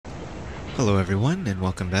Hello everyone, and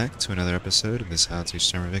welcome back to another episode of this IL-2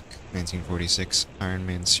 Sturmovik 1946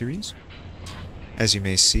 Ironman series. As you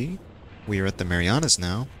may see, we are at the Marianas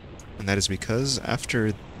now, and that is because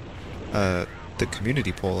after the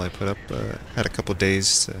community poll I put up had a couple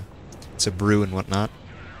days to brew and whatnot,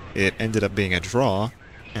 it ended up being a draw,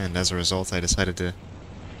 and as a result I decided to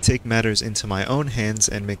take matters into my own hands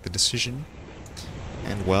and make the decision.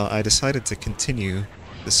 And well, I decided to continue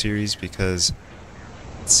the series because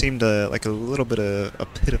it seemed like a little bit of a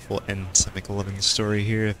pitiful end to McLovin's story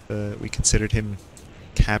here if we considered him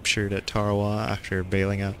captured at Tarawa after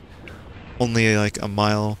bailing out only like a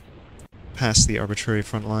mile past the arbitrary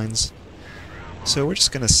front lines. So we're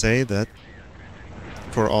just gonna say that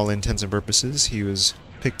for all intents and purposes he was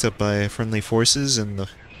picked up by friendly forces in the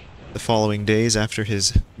following days after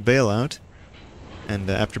his bailout, and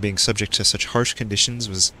after being subject to such harsh conditions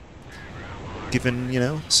was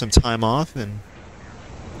given, some time off and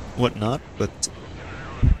whatnot, but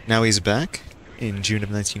now he's back in June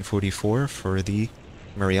of 1944 for the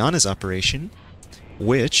Marianas operation,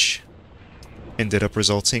 which ended up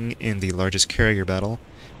resulting in the largest carrier battle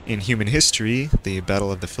in human history, the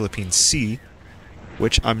Battle of the Philippine Sea,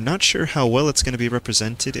 which I'm not sure how well it's going to be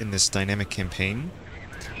represented in this dynamic campaign.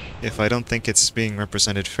 If I don't think it's being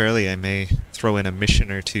represented fairly, I may throw in a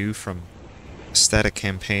mission or two from a static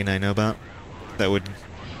campaign I know about that would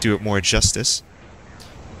do it more justice.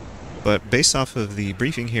 But based off of the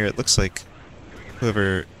briefing here, it looks like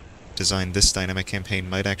whoever designed this dynamic campaign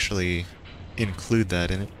might actually include that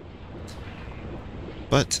in it.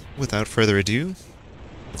 But without further ado,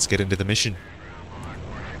 let's get into the mission.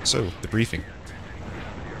 So, the briefing.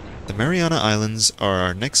 The Mariana Islands are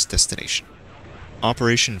our next destination.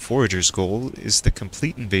 Operation Forager's goal is the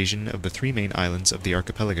complete invasion of the three main islands of the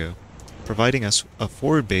archipelago, providing us a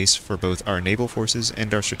forward base for both our naval forces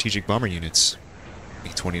and our strategic bomber units.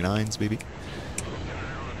 B-29s, baby.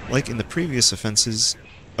 Like in the previous offensives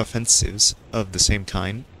of the same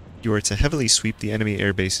kind, you are to heavily sweep the enemy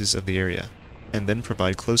air bases of the area, and then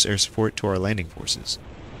provide close air support to our landing forces.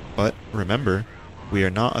 But remember, we are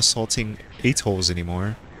not assaulting atolls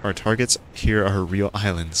anymore. Our targets here are real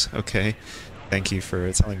islands, okay? Thank you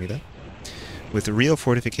for telling me that. With real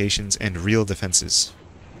fortifications and real defenses.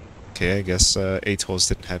 Okay, I guess atolls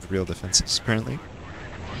didn't have real defenses, apparently.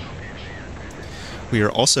 We are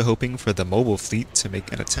also hoping for the mobile fleet to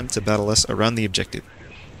make an attempt to battle us around the objective.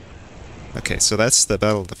 Okay, so that's the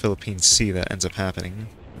Battle of the Philippine Sea that ends up happening,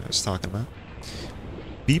 I was talking about.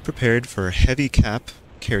 Be prepared for heavy cap,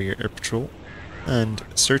 carrier air patrol, and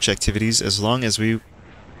search activities as long as we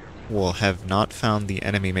will have not found the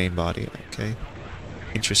enemy main body, okay?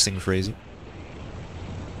 Interesting phrasing.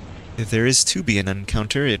 If there is to be an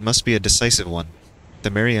encounter, it must be a decisive one. The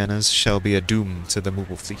Marianas shall be a doom to the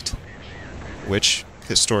mobile fleet. Which,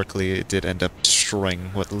 historically, it did end up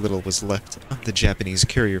destroying what little was left of the Japanese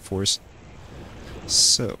carrier force.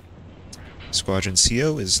 So, Squadron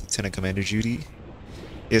CO is Lieutenant Commander Judy.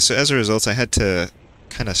 Yeah, so as a result, I had to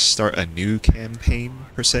kind of start a new campaign,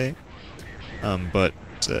 per se. But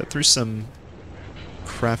through some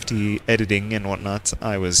crafty editing and whatnot,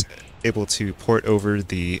 I was able to port over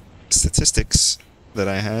the statistics that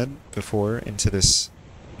I had before into this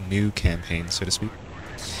new campaign, so to speak.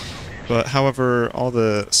 But however, all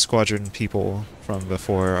the squadron people from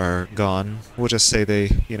before are gone. We'll just say they,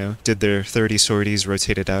 did their 30 sorties,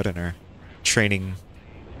 rotated out, and are training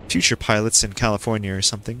future pilots in California or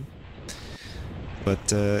something.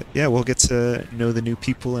 But yeah, we'll get to know the new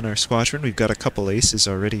people in our squadron. We've got a couple aces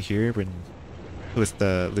already here with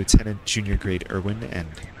Lieutenant Junior Grade Irwin and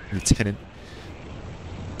Lieutenant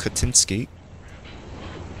Kotinsky.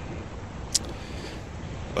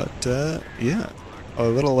 But yeah, a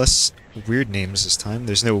little less weird names this time.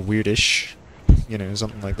 There's no weirdish,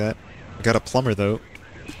 something like that. We got a plumber though,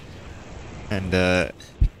 and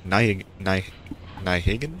Nijhagen?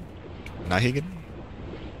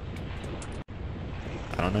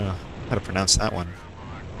 I don't know how to pronounce that one.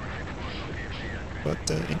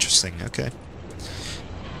 But interesting. Okay.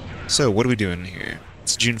 So what are we doing here?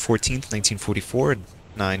 It's June 14th, 1944,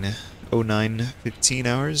 9:09:15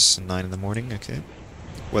 hours, 9 in the morning. Okay.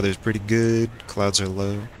 Weather's pretty good, clouds are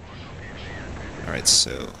low. Alright,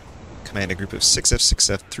 so command a group of 6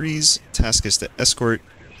 F-6F-3s. Task is to escort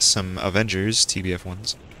some Avengers,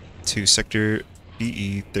 TBF-1s, to sector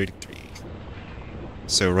BE-33.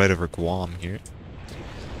 So right over Guam here.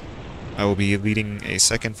 I will be leading a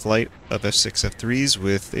second flight of F-6F-3s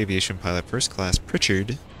with Aviation Pilot First Class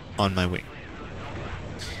Pritchard on my wing.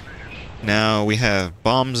 Now we have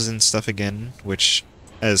bombs and stuff again, which,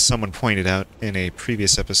 as someone pointed out in a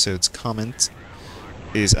previous episode's comment,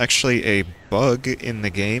 is actually a bug in the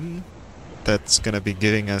game. that's gonna be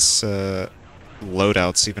giving us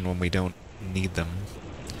loadouts even when we don't need them.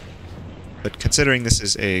 But considering this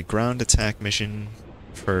is a ground attack mission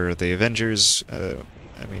for the Avengers,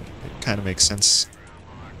 I mean, it kind of makes sense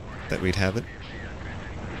that we'd have it.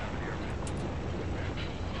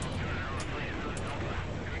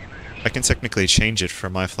 I can technically change it for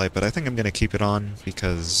my flight, but I think I'm going to keep it on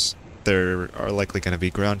because there are likely going to be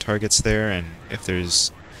ground targets there, and if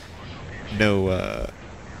there's no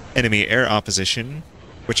enemy air opposition,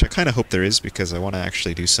 which I kind of hope there is because I want to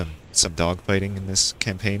actually do some dogfighting in this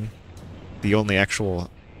campaign. The only actual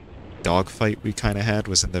dogfight we kind of had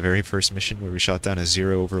was in the very first mission where we shot down a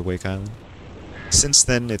Zero over Wake Island. Since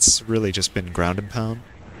then, it's really just been ground and pound,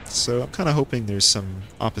 so I'm kind of hoping there's some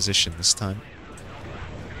opposition this time.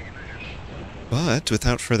 But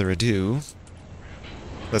without further ado,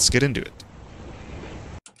 let's get into it.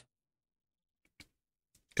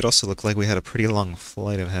 It also looked like we had a pretty long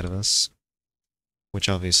flight ahead of us, which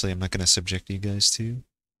obviously I'm not going to subject you guys to.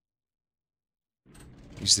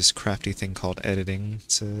 Use this crafty thing called editing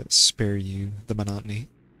to spare you the monotony.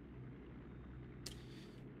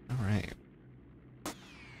 Alright.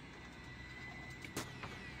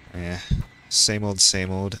 Yeah, same old,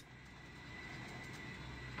 same old.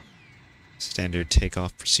 Standard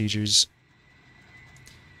takeoff procedures.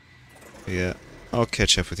 But yeah, I'll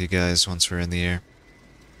catch up with you guys once we're in the air.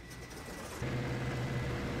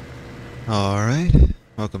 Alright,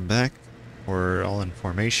 welcome back. We're all in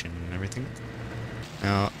formation and everything.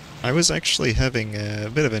 Now, I was actually having a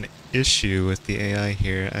bit of an issue with the AI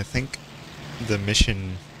here. I think the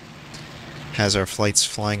mission has our flights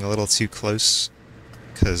flying a little too close,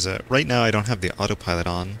 because right now I don't have the autopilot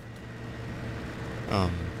on.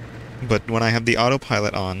 But when I have the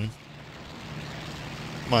autopilot on,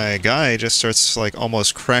 my guy just starts like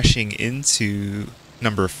almost crashing into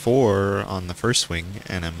number 4 on the first wing,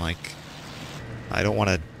 and I'm like, I don't want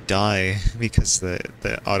to die because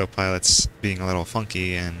the autopilot's being a little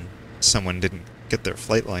funky and someone didn't get their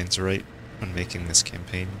flight lines right when making this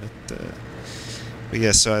campaign. But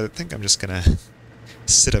yeah, so I think I'm just gonna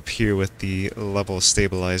sit up here with the level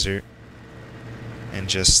stabilizer and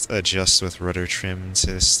just adjust with rudder trim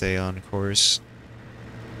to stay on course.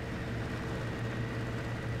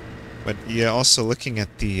 But yeah, also looking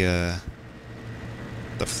at the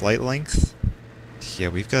flight length, yeah,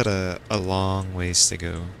 we've got a long ways to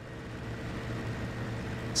go.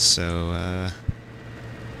 So,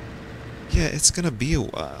 yeah, it's gonna be a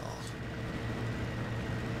while.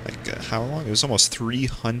 Like, how long? It was almost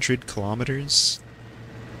 300 kilometers?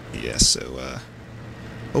 Yeah, so,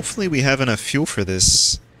 hopefully we have enough fuel for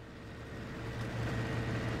this.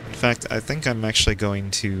 In fact, I think I'm actually going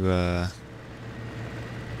to,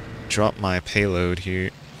 drop my payload here.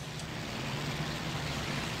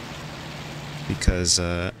 Because,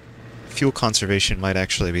 fuel conservation might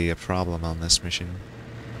actually be a problem on this mission.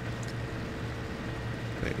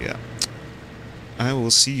 But yeah. I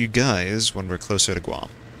will see you guys when we're closer to Guam.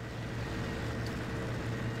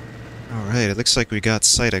 Alright, it looks like we got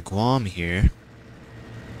sight of Guam here.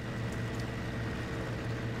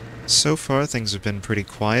 So far, things have been pretty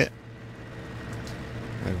quiet.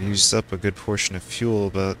 I've used up a good portion of fuel,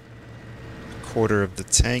 about a quarter of the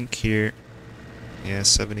tank here. Yeah,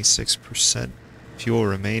 76% fuel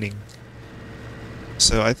remaining.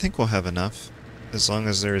 So I think we'll have enough. As long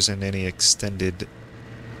as there isn't any extended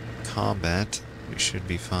combat, we should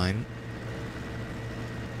be fine.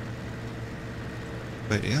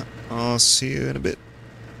 But yeah, I'll see you in a bit.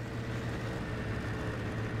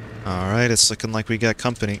 Alright, it's looking like we got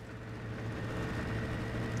company.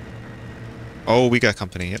 Oh, we got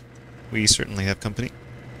company, yep. We certainly have company.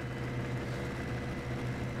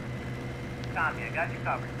 Tommy, I got you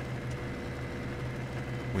covered.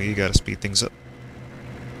 We gotta speed things up.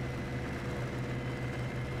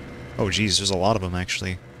 Oh geez, there's a lot of them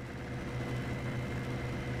actually.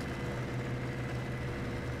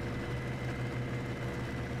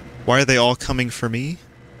 Why are they all coming for me?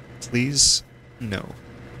 Please? No.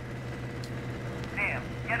 Damn,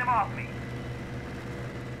 get him off me.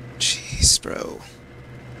 Jeez, bro.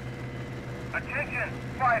 Attention,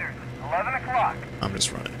 fighters, 11 o'clock. I'm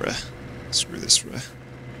just running, bruh. Screw this, bruh.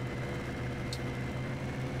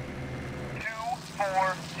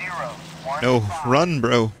 240. No, run,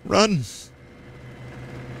 bro. Run!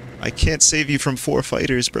 I can't save you from 4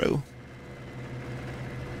 fighters, bro.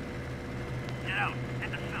 Get out,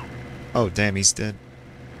 hit the sill. Oh, damn, he's dead.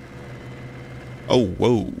 Oh,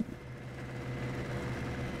 whoa.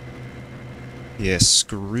 Yeah,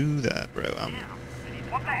 screw that, bro.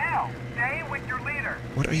 What the hell? Stay with your leader.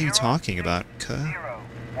 What are you talking about, cuh?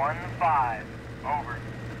 015. Over.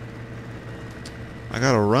 I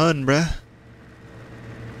gotta run, bruh.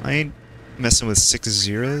 I ain't messing with 6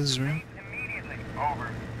 zeros, right? Immediately. Over.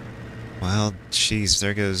 Well, jeez,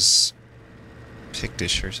 there goes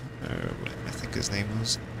Pictish or something, or what I think his name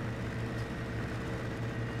was.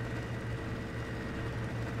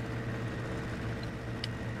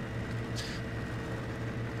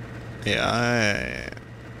 Yeah,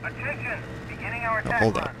 Attention. Beginning our attack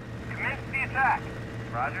hold run. up. Commence the attack.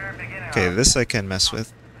 Roger. Beginning Okay, our this I can mess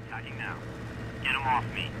with. attacking now. Get him off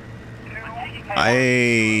me.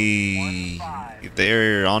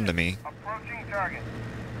 They're onto me. Approaching target.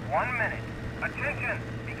 1 minute. Attention.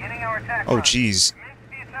 Beginning our attack Oh, run. jeez. Commence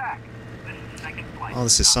the attack. This is second flight. Oh,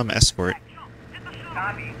 this is some escort.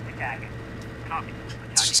 Copy. Attack. Copy.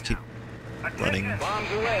 Let's just keep running.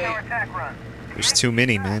 Bombs away. Our attack run. There's too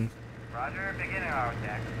many, man. Roger. Beginning our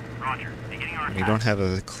attack. Roger. Beginning our And attack. we don't have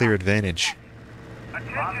a clear advantage.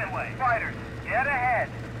 Attention. Fighters. Dead ahead.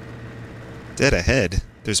 Dead ahead.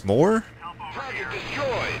 There's more? Target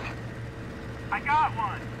destroyed. I got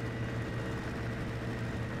one.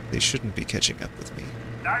 They shouldn't be catching up with me.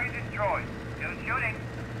 Target destroyed. Still shooting.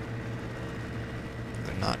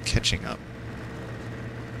 They're not catching up.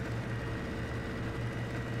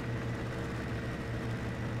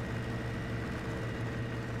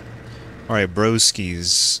 Alright,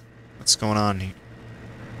 broskies. What's going on here?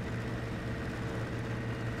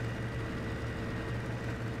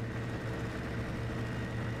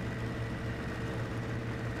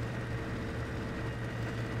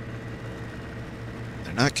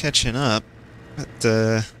 They're not catching up, but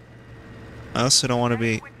I also don't want to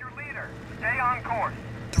be... With your leader. Stay on course.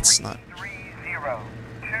 That's not...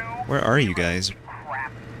 3-0-2. Where are you guys?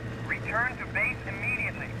 Crap. Return to base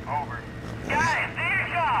immediately. Over. Oh, boy. Guys, do your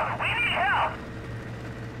job. We need help.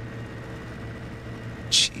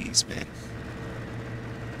 Jeez, man.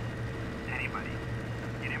 Anybody,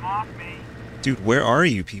 get him off me. Dude, where are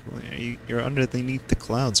you people? You're underneath the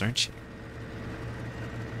clouds, aren't you?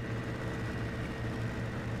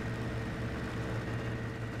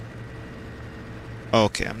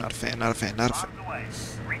 Okay, I'm not a fan, not a fan, not a fan. Bombs away.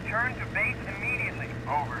 Return to base immediately.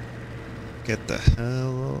 Over. Get the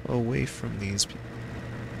hell away from these people.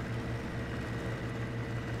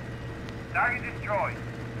 Target destroyed.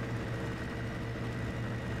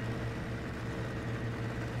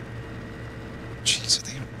 Jeez, are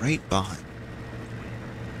they right behind?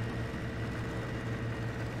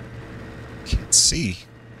 Can't see.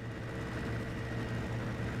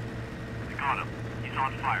 I got him. He's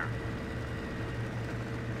on fire.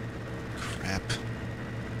 Crap.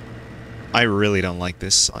 I really don't like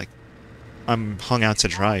this. Like, I'm hung out to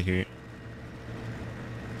dry here.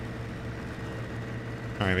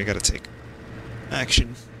 Alright, we gotta take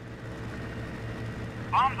action.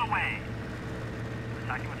 Bombs away.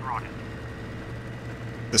 Attacking with rockets.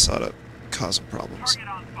 This ought to cause some problems. Target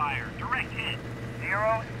on fire. Direct hit.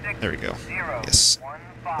 06. There we go. 0, Yes. 15.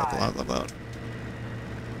 Level out, level out.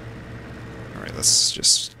 Alright, let's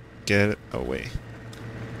just get away.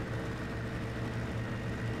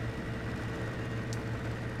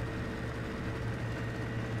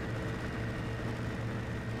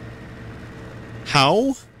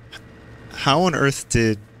 How? How on earth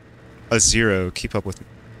did a 0 keep up with me?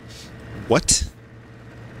 What?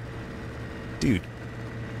 Dude.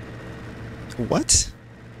 What?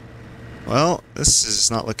 Well, this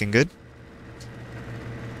is not looking good.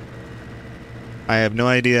 I have no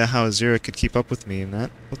idea how a 0 could keep up with me in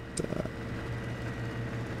that. What the...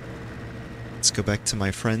 Let's go back to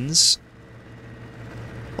my friends.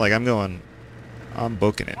 Like, I'm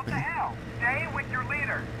booking it, What the man. hell? Stay with your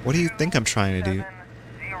leader. What do you think I'm trying to do?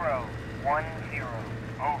 7010.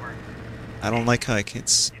 Over. I don't like how I can't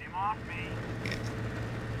Get him off me. Yeah.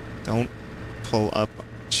 Don't pull up.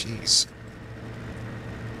 Jeez.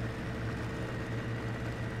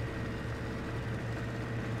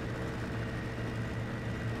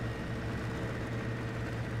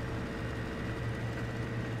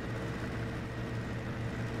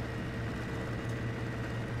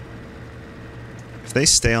 If they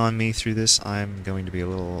stay on me through this, I'm going to be a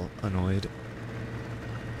little annoyed.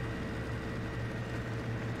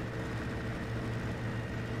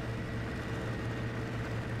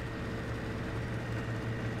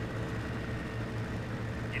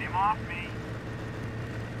 Get him off me.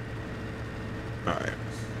 Alright.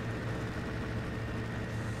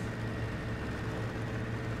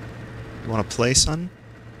 You want to play, son?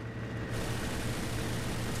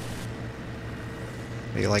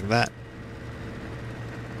 How do you like that?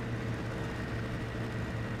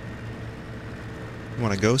 You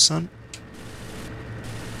want to go, son?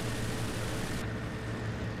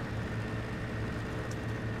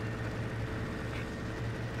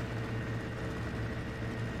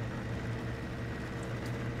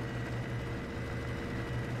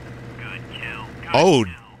 Oh,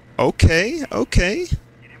 okay, okay.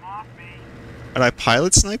 Get him off me. Did I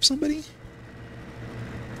pilot snipe somebody?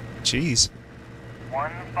 Jeez.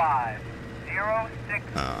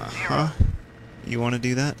 15060. Uh-huh. You want to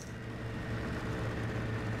do that?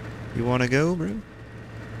 You want to go, bro?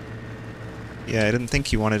 Yeah, I didn't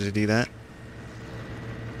think you wanted to do that.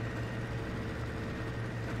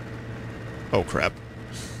 Oh, crap.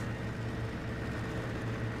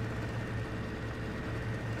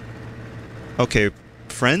 Okay,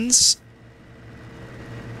 friends?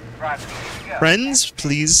 Roger, here we go. Friends,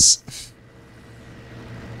 please.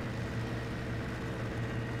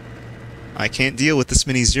 I can't deal with this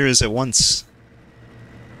many zeros at once.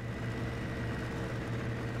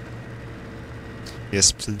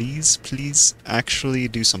 Yes, please, please actually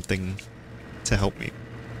do something to help me.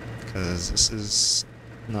 Because this is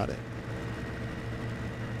not it.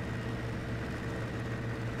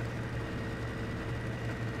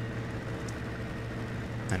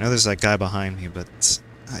 I know there's that guy behind me, but this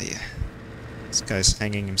guy's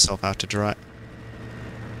hanging himself out to dry.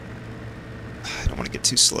 I don't want to get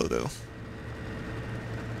too slow, though.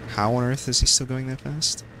 How on earth is he still going that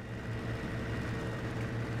fast?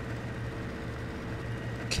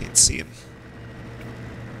 Can't see him.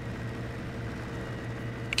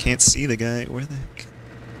 Can't see the guy. Where the heck?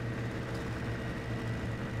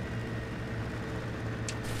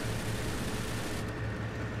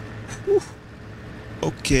 Whew.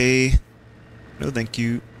 Okay. No, thank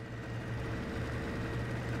you.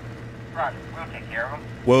 Roger, we'll take care of him.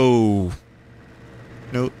 Whoa.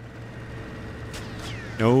 No.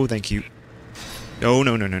 No, thank you. No,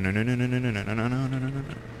 no, no, no, no, no, no, no, no, no, no, no, no, no, no, no,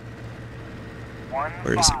 no.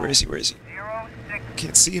 Where is he? Where is he? Where is he?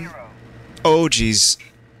 Can't see him. Oh, jeez.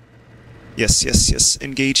 Yes, yes, yes.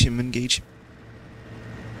 Engage him, engage him.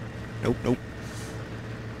 Nope, nope.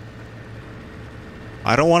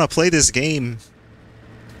 I don't want to play this game.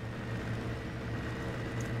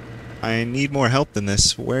 I need more help than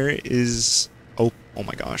this. Where is... Oh, oh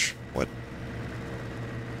my gosh. What?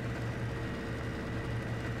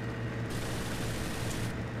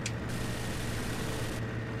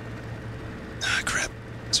 Ah, crap.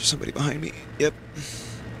 Is there somebody behind me? Yep.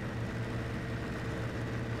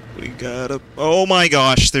 We gotta... Oh my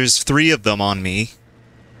gosh, there's 3 of them on me.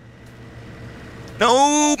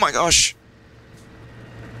 No, my gosh.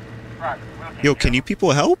 Roger, we'll take Yo, care can of you him.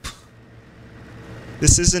 people help?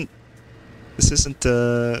 This isn't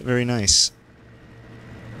very nice.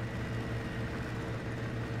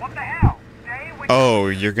 What the hell? Stay with Oh,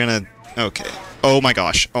 you're gonna... Okay. Oh my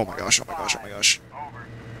gosh. Oh my gosh, oh my gosh, oh my gosh. Over.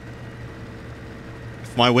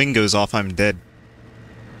 If my wing goes off, I'm dead.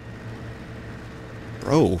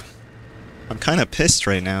 Bro. I'm kinda pissed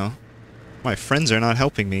right now. My friends are not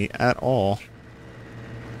helping me at all.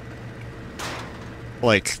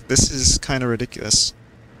 Like, this is kinda ridiculous.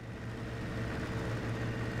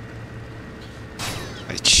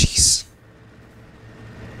 Ay, jeez.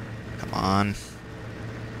 Come on.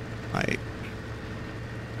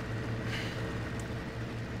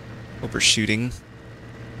 Overshooting.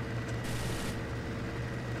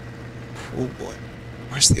 Oh boy.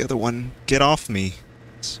 Where's the other one? Get off me.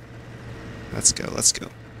 Let's go, let's go.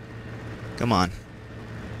 Come on.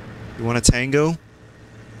 You want a tango?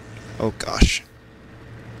 Oh gosh.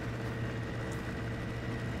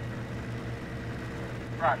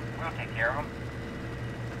 Roger, we'll take care of him.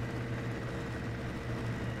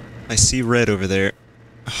 I see red over there.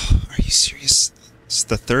 Oh, are you serious?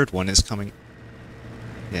 The 3rd one is coming.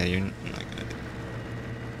 Yeah, you're not gonna do it.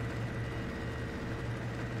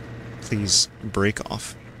 Please break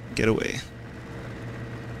off. Get away.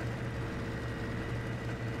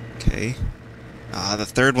 Okay. Ah, the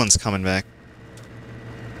 3rd one's coming back.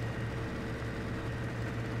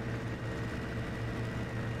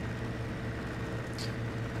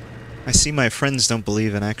 I see my friends don't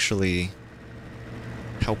believe in actually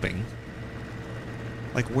helping.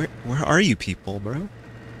 Like, where are you people, bro?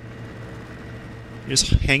 You're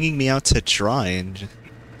just hanging me out to dry and...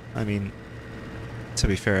 I mean, to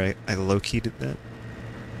be fair, I low-key did that.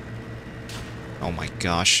 Oh my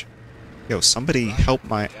gosh. Yo, somebody help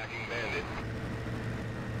my...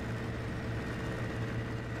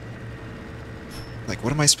 Like,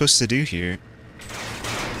 what am I supposed to do here?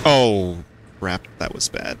 Oh, crap, that was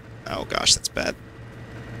bad. Oh gosh, that's bad.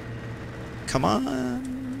 Come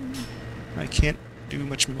on. I can't do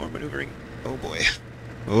much more maneuvering. Oh boy.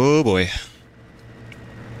 Oh boy.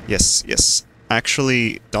 Yes, yes.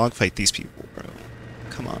 Actually, dogfight these people, bro.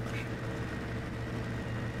 Come on.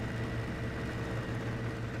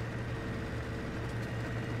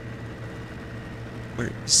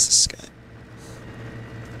 Where is this guy?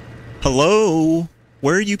 Hello?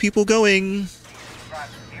 Where are you people going?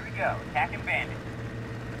 go. Attacking bandit.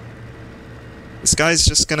 This guy's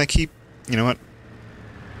just gonna keep... You know what?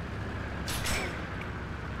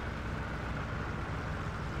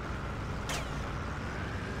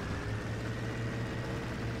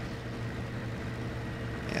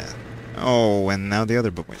 Yeah. Oh, and now the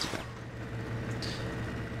other boy's back.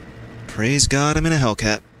 Praise God I'm in a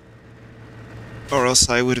Hellcat. Or else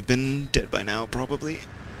I would have been dead by now, probably.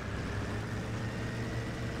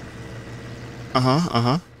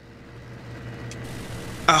 Uh-huh.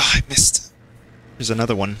 Ah, I missed. There's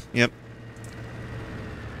another one. Yep.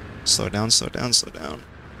 Slow down, slow down, slow down.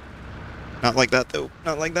 Not like that, though.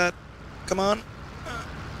 Not like that. Come on.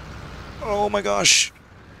 Oh my gosh.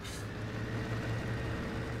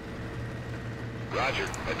 Roger.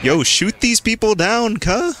 Yo, shoot these people down,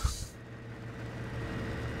 cuh.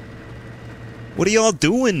 What are y'all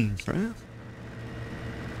doing, bro?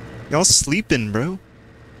 Y'all sleeping, bro.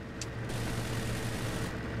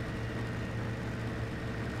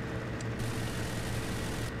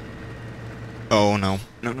 Oh no.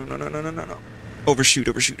 No. Overshoot.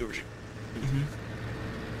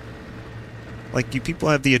 Like, you people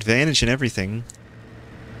have the advantage in everything.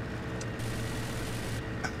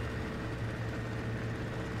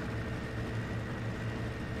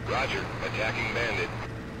 Roger. Attacking bandit.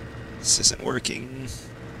 This isn't working.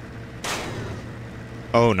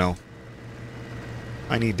 Oh no.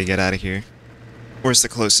 I need to get out of here. Where's the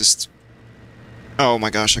closest? Oh my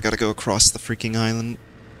gosh, I gotta go across the freaking island.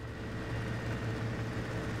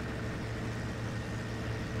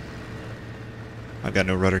 I've got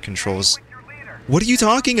no rudder controls. With your leader. What are you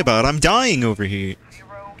talking about? I'm dying over here.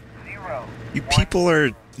 0-0. You people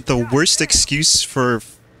are the worst excuse for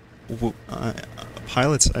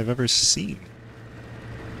pilots I've ever seen.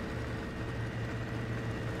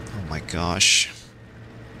 Oh my gosh.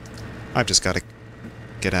 I've just got to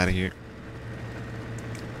get out of here.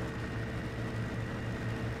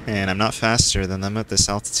 And I'm not faster than them at this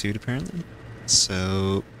altitude, apparently.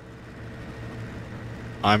 So...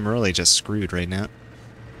 I'm really just screwed right now.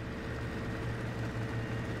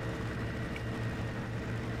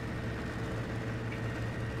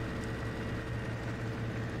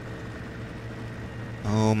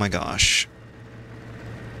 Oh my gosh.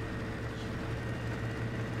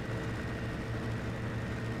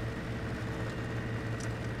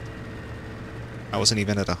 I wasn't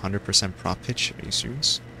even at 100% prop pitch. Are you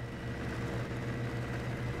serious?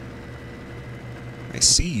 I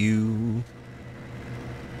see you.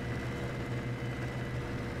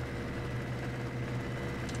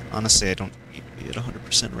 Honestly, I don't need to be at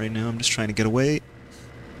 100% right now. I'm just trying to get away.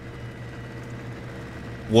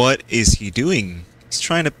 What is he doing? He's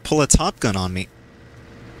trying to pull a Top Gun on me.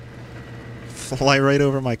 Fly right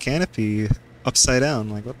over my canopy, upside down.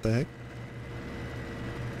 Like, what the heck?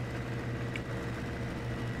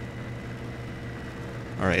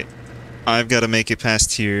 Alright. I've got to make it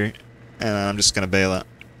past here, and I'm just going to bail out.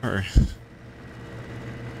 Or...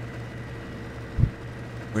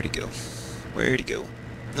 Where'd he go? Where'd he go?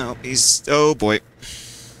 No, he's... Oh, boy.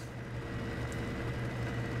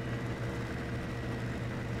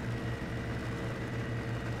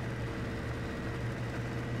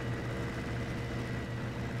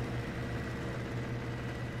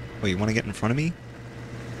 Oh, you want to get in front of me?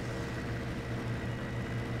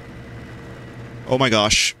 Oh my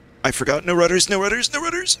gosh. I forgot. No rudders, no rudders, no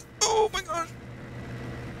rudders! Oh my gosh!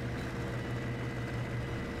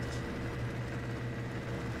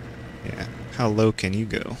 Yeah. How low can you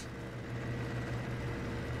go?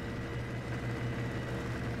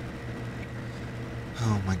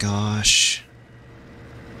 Oh my gosh.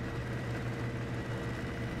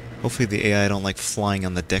 Hopefully the AI don't like flying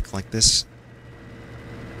on the deck like this.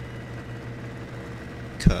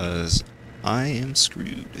 'Cause I am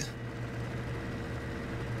screwed.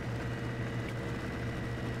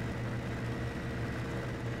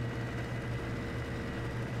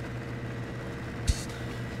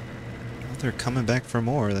 Well, they're coming back for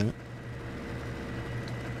more then.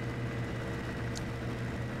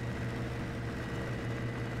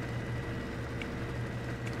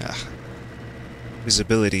 Ah.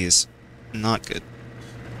 Visibility is not good.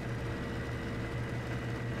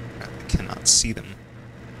 I cannot see them.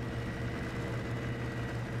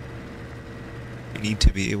 I need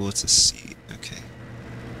to be able to see. Okay.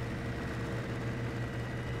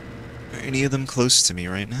 Are any of them close to me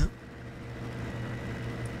right now?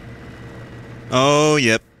 Oh,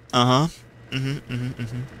 yep. Uh-huh.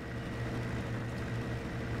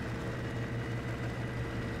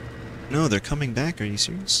 No, they're coming back. Are you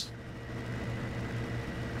serious?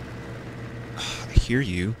 I hear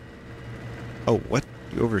you. Oh, what?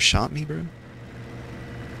 You overshot me, bro?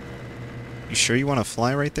 You sure you want to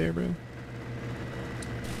fly right there, bro?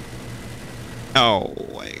 Oh,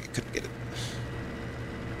 I couldn't get it.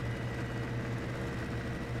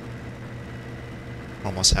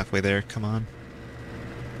 Almost halfway there, come on.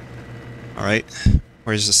 Alright,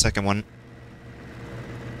 where's the second one?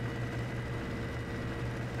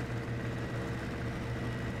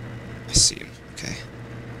 I see him, okay.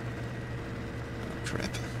 Oh, crap.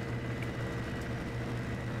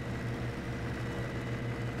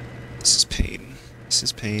 This is pain. This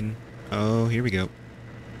is pain. Oh, here we go.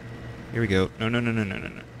 Here we go. No, no, no, no, no, no,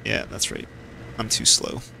 no. Yeah, that's right. I'm too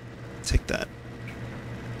slow. Take that.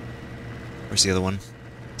 Where's the other one?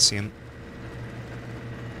 See him?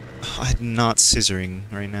 Oh, I'm not scissoring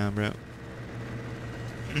right now, bro.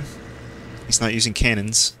 He's not using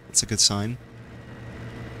cannons. That's a good sign.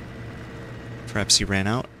 Perhaps he ran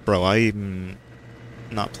out? Bro, I'm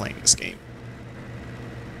not playing this game.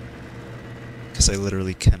 Because I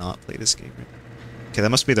literally cannot play this game. Okay, that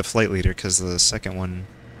must be the flight leader, because the second one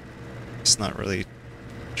is not really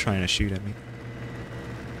trying to shoot at me.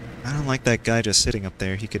 I don't like that guy just sitting up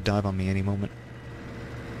there. He could dive on me any moment.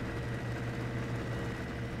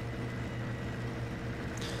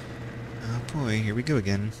 Oh boy, here we go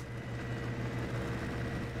again.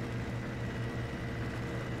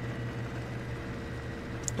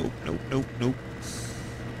 Nope, nope, nope, nope.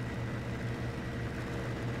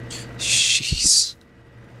 Jeez.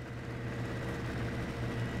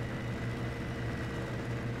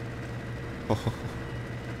 Oh.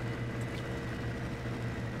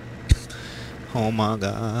 Oh my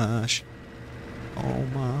gosh. Oh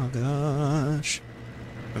my gosh.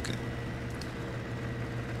 Okay.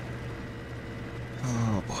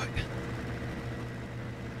 Oh boy.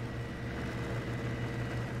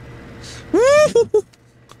 Woo!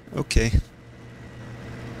 Okay.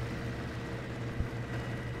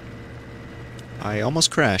 I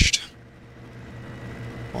almost crashed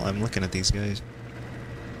while I'm looking at these guys.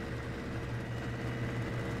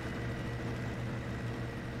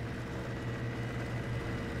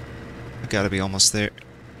 I gotta be almost there.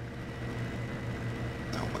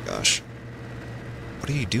 Oh my gosh. What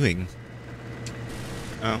are you doing?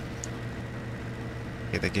 Oh.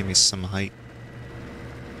 Okay, that gave me some height.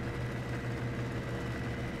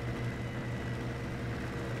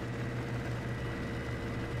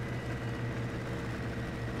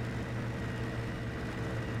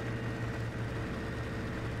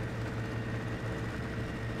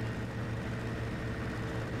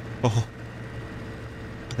 Oh.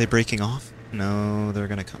 Are they breaking off? No, they're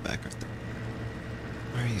gonna come back, aren't they?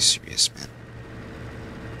 Are you serious, man?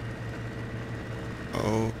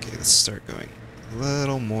 Okay, let's start going a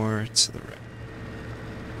little more to the right.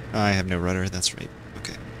 I have no rudder, that's right.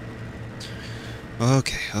 Okay.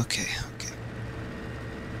 Okay, okay, okay.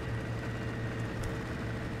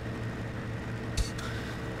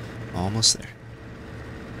 Almost there.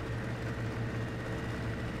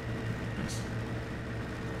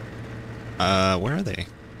 Where are they?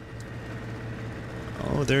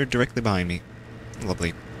 Oh, they're directly behind me.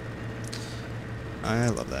 Lovely. I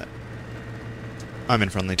love that. I'm in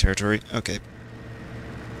friendly territory. Okay.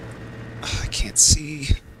 I can't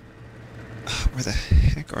see. Where the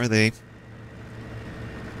heck are they?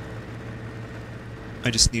 I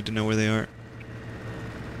just need to know where they are.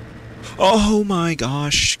 Oh my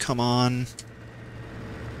gosh, come on.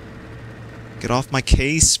 Get off my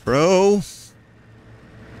case, bro.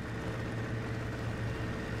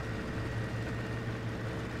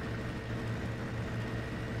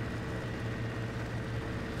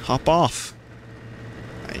 Hop off.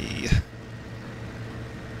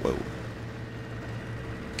 Whoa.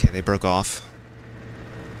 Okay, they broke off.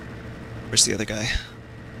 Where's the other guy?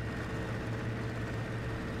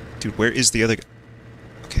 Dude, where is the other guy?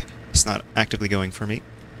 Okay, he's not actively going for me.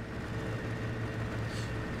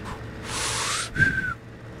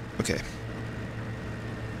 Okay.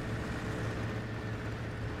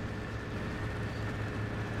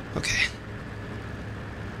 Okay.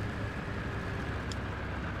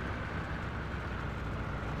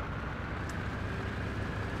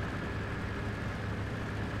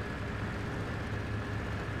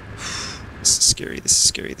 This is scary, this is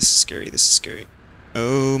scary, this is scary, this is scary.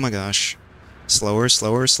 Oh my gosh. Slower,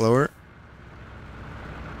 slower, slower.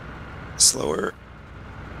 Slower.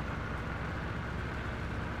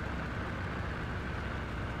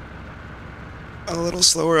 A little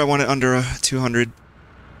slower, I want it under 200.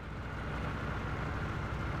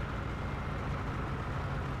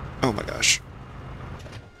 Oh my gosh.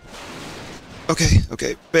 Okay,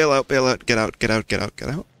 okay, bail out, get out, get out, get out, get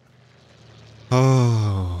out.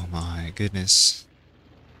 Oh my goodness.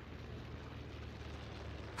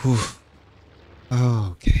 Whew.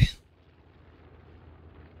 Okay.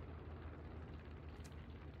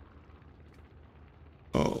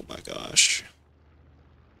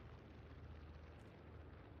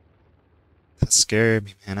 That scared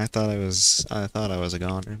me, man. I thought I was a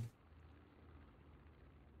goner.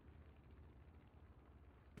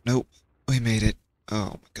 Nope. We made it.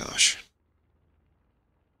 Oh my gosh.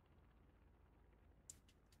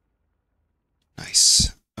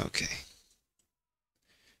 Nice. Okay.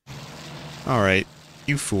 Alright.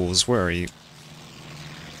 You fools, where are you?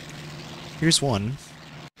 Here's one.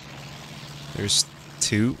 There's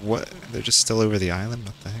two. What? They're just still over the island?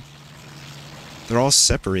 What the heck? They're all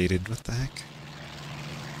separated. What the heck?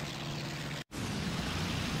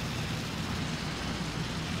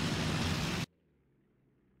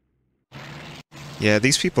 Yeah,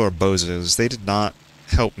 these people are bozos. They did not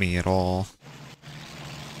help me at all.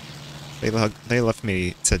 They left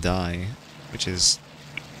me to die, which is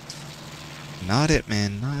not it,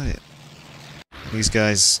 man. Not it. These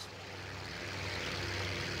guys,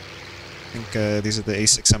 I think these are the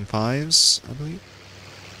A6M5s, I believe.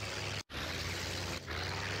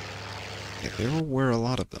 Yeah, there were a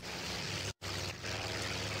lot of them.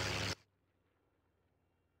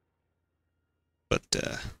 But,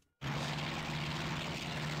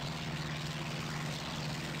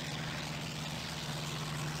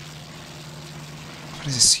 what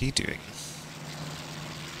is he doing?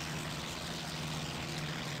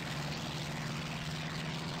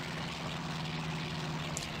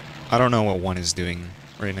 I don't know what one is doing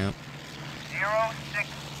right now.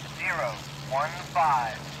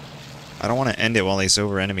 06015. I don't want to end it while he's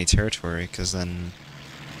over enemy territory, because then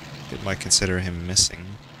it might consider him missing.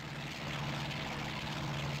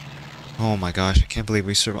 Oh my gosh, I can't believe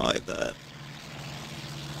we survived that.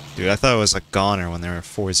 Dude, I thought it was a goner when there were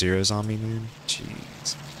 4 zeros on me, man.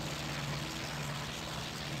 Jeez.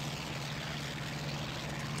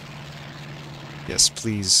 Yes,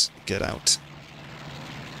 please get out.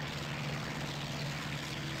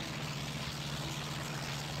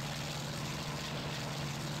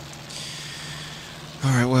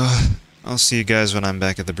 Alright, well, I'll see you guys when I'm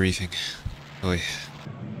back at the briefing. Oh yeah.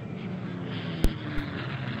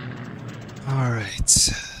 Alright,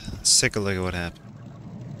 let's take a look at what happened.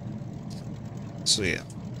 So yeah,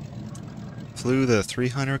 flew the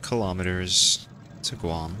 300 kilometers to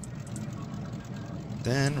Guam.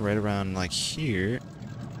 Then, right around like here,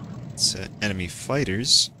 it's enemy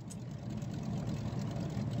fighters.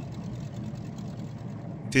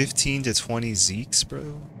 15 to 20 Zeeks,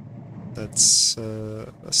 bro. That's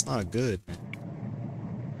not good.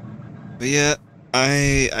 But yeah,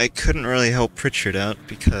 I couldn't really help Pritchard out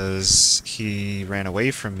because he ran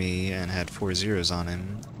away from me and had 4 zeros on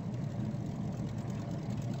him.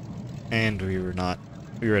 And we were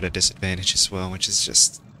at a disadvantage as well, which is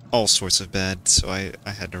just all sorts of bad, so I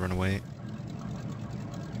had to run away.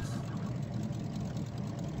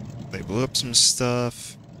 They blew up some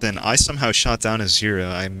stuff. Then I somehow shot down a 0.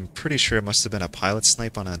 I'm pretty sure it must have been a pilot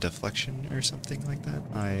snipe on a deflection or something like that.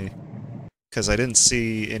 Because I didn't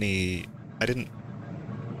see any... I didn't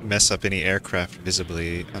mess up any aircraft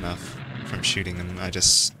visibly enough from shooting them. I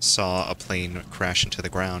just saw a plane crash into the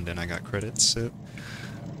ground and I got credits, so...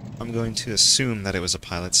 I'm going to assume that it was a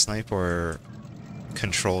pilot snipe or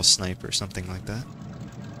control snipe or something like that.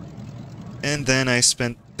 And then I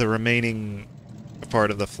spent the remaining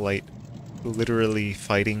part of the flight literally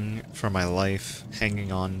fighting for my life,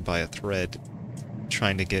 hanging on by a thread,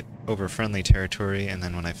 trying to get over friendly territory, and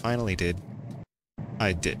then when I finally did,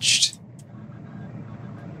 I ditched.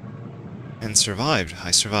 And survived.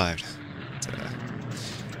 I survived.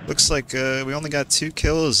 Looks like we only got 2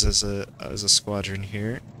 kills as a squadron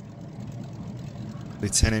here.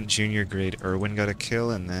 Lieutenant Junior Grade Irwin got a kill,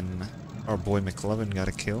 and then our boy McLovin got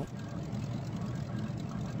a kill.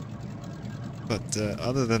 But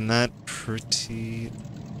other than that,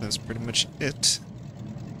 that's pretty much it.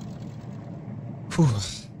 Whew.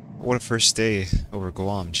 What a first day over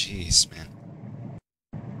Guam, jeez, man.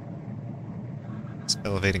 It's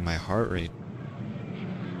elevating my heart rate.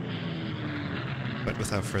 But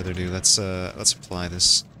without further ado, let's apply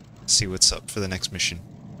this, see what's up for the next mission.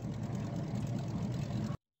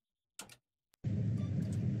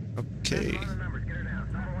 Okay.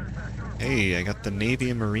 Hey, I got the Navy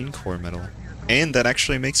and Marine Corps medal. And that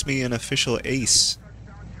actually makes me an official ace.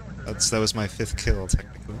 That was my 5th kill,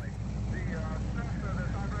 technically.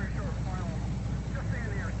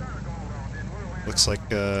 Looks like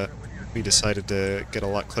we decided to get a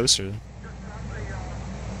lot closer.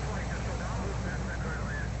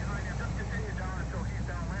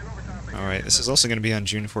 Alright, this is also going to be on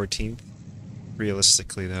June 14th.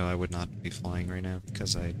 Realistically, though, I would not be flying right now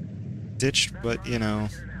because I ditched, but, you know,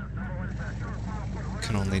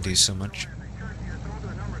 can only do so much.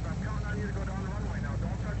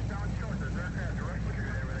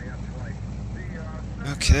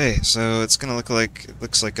 Okay, so it's gonna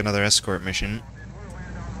looks like another escort mission.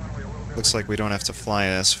 Looks like we don't have to fly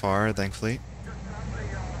as far, thankfully.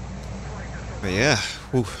 But yeah,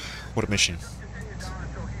 whew, what a mission.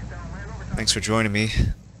 Thanks for joining me,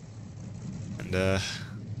 and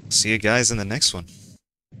see you guys in the next one.